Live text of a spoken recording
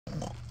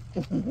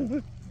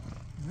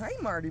Hi,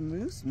 Marty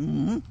Moose.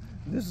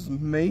 This is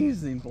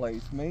amazing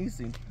place,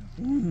 amazing.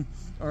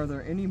 Are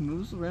there any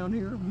moose around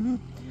here?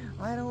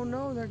 I don't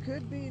know. There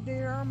could be.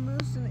 There are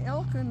moose and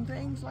elk and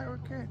things like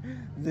that.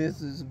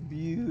 This is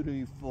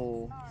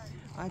beautiful.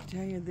 I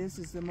tell you, this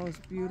is the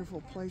most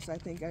beautiful place I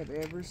think I've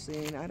ever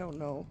seen. I don't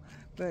know,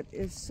 but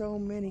it's so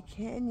many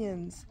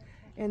canyons,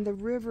 and the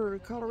river,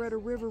 Colorado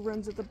River,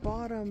 runs at the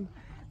bottom,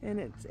 and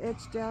it's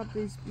etched out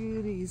these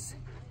beauties.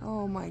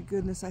 Oh my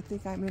goodness, I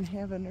think I'm in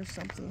heaven or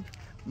something.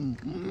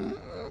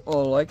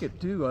 Oh, I like it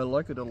too. I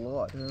like it a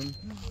lot.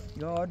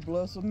 God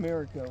bless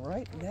America,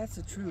 right? That's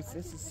the truth.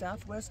 This is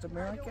Southwest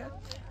America,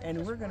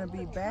 and we're going to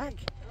be back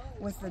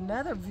with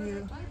another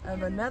view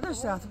of another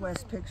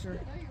Southwest picture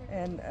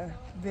and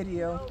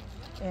video.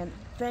 And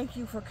thank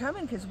you for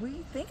coming, because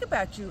we think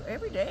about you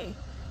every day,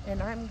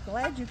 and I'm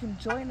glad you can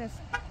join us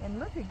and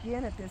look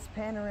again at this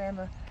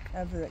panorama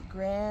of the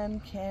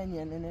Grand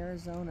Canyon in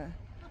Arizona.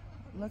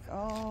 Look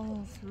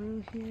all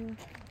through here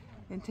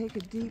and take a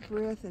deep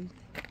breath, and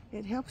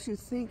it helps you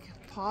think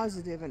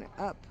positive and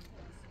up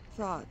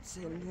thoughts,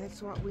 and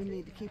that's what we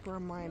need to keep our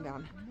mind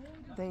on,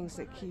 things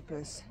that keep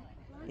us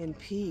in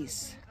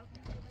peace.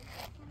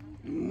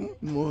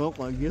 Well,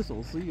 I guess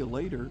I'll see you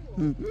later.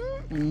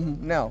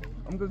 Now,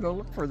 I'm gonna go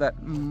look for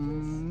that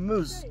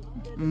moose.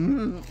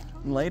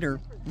 Later.